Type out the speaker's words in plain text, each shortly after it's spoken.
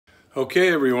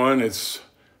Okay, everyone, it's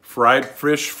Fried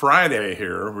Fish Friday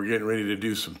here. We're getting ready to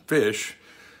do some fish.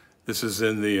 This is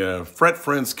in the Fret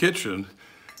Frenz kitchen.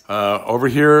 Over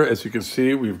here, as you can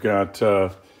see, we've got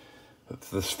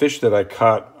this fish that I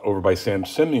caught over by San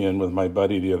Simeon with my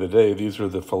buddy the other day. These are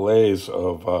the fillets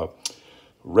of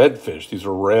redfish. These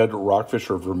are red rockfish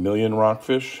or vermilion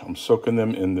rockfish. I'm soaking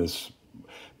them in this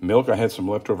milk. I had some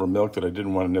leftover milk that I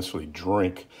didn't want to necessarily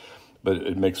drink, but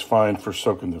it makes fine for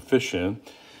soaking the fish in.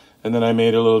 And then I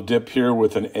made a little dip here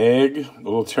with an egg, a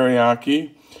little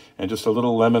teriyaki, and just a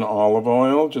little lemon olive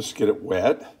oil, just to get it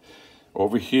wet.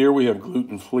 Over here we have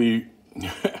gluten-free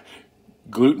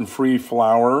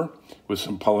flour with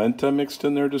some polenta mixed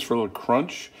in there just for a little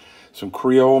crunch, some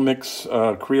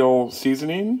Creole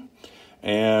seasoning,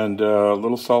 and a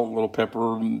little salt, a little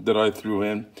pepper that I threw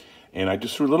in. And I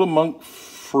just threw a little monk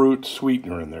fruit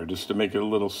sweetener in there just to make it a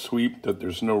little sweet, that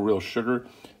there's no real sugar.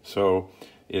 So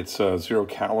it's 0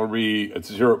 calorie, it's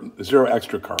zero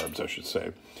extra carbs, I should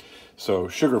say. So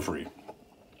sugar-free.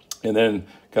 And then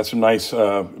got some nice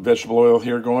vegetable oil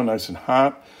here going, nice and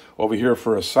hot. Over here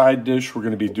for a side dish, we're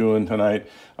going to be doing tonight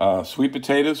sweet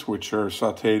potatoes, which are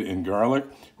sauteed in garlic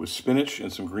with spinach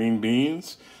and some green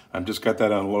beans. I've just got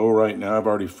that on low right now. I've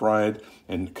already fried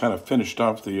and kind of finished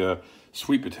off the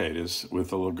sweet potatoes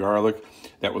with a little garlic.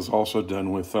 That was also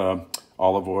done with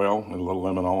olive oil and a little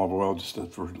lemon olive oil, just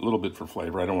for a little bit for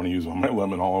flavor. I don't want to use all my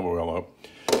lemon olive oil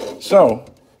up. So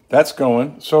that's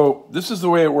going. So this is the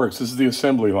way it works. This is the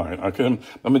assembly line. I'm going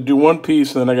to do one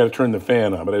piece and then I got to turn the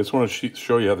fan on, but I just want to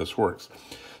show you how this works.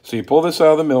 So you pull this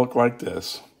out of the milk like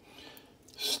this,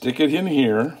 stick it in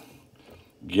here,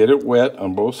 get it wet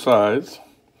on both sides.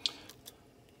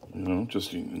 You know,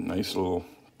 just a nice little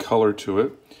color to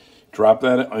it. Drop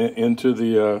that into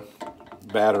the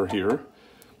batter here.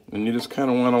 And you just kind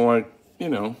of want to, like, you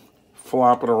know,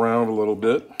 flop it around a little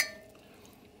bit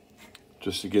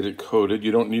just to get it coated.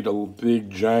 You don't need a big,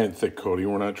 giant, thick coating.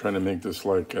 We're not trying to make this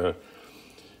like, you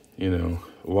know,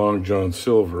 Long John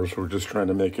Silver's. We're just trying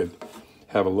to make it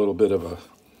have a little bit of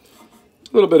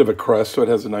a crust, so it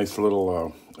has a nice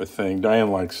little a thing.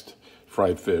 Diane likes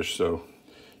fried fish, so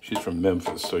she's from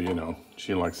Memphis, so, you know,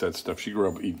 she likes that stuff. She grew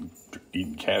up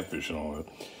eating catfish and all that.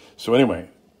 So anyway,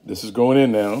 this is going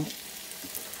in now.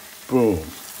 Boom.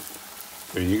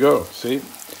 There you go. See?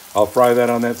 I'll fry that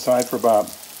on that side for about,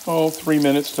 3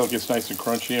 minutes till it gets nice and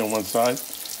crunchy on one side,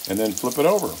 and then flip it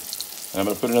over. And I'm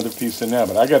going to put another piece in now,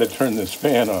 but I got to turn this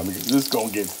fan on because this is going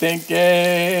to get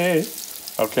stinky.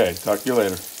 Okay, talk to you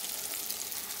later.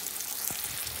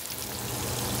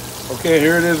 Okay,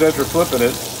 here it is after flipping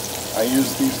it. I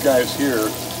use these guys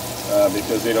here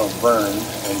because they don't burn,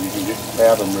 and you can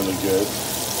grab them really good.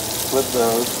 Flip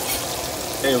those.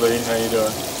 Hey Lee, how you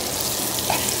doing?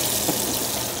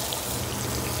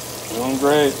 Doing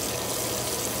great.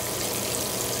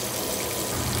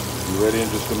 Be ready in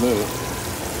just a minute.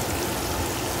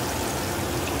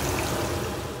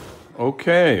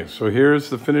 Okay, so here's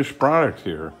the finished product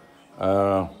here.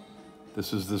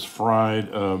 This is this fried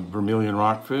vermilion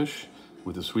rockfish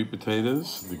with the sweet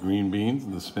potatoes, the green beans,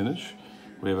 and the spinach.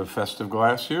 We have a festive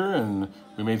glass here, and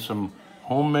we made some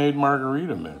homemade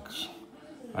margarita mix.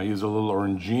 I use a little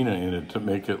orangina in it to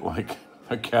make it like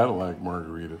a Cadillac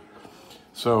margarita.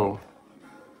 So,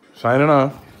 signing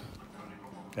off.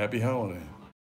 Happy holiday.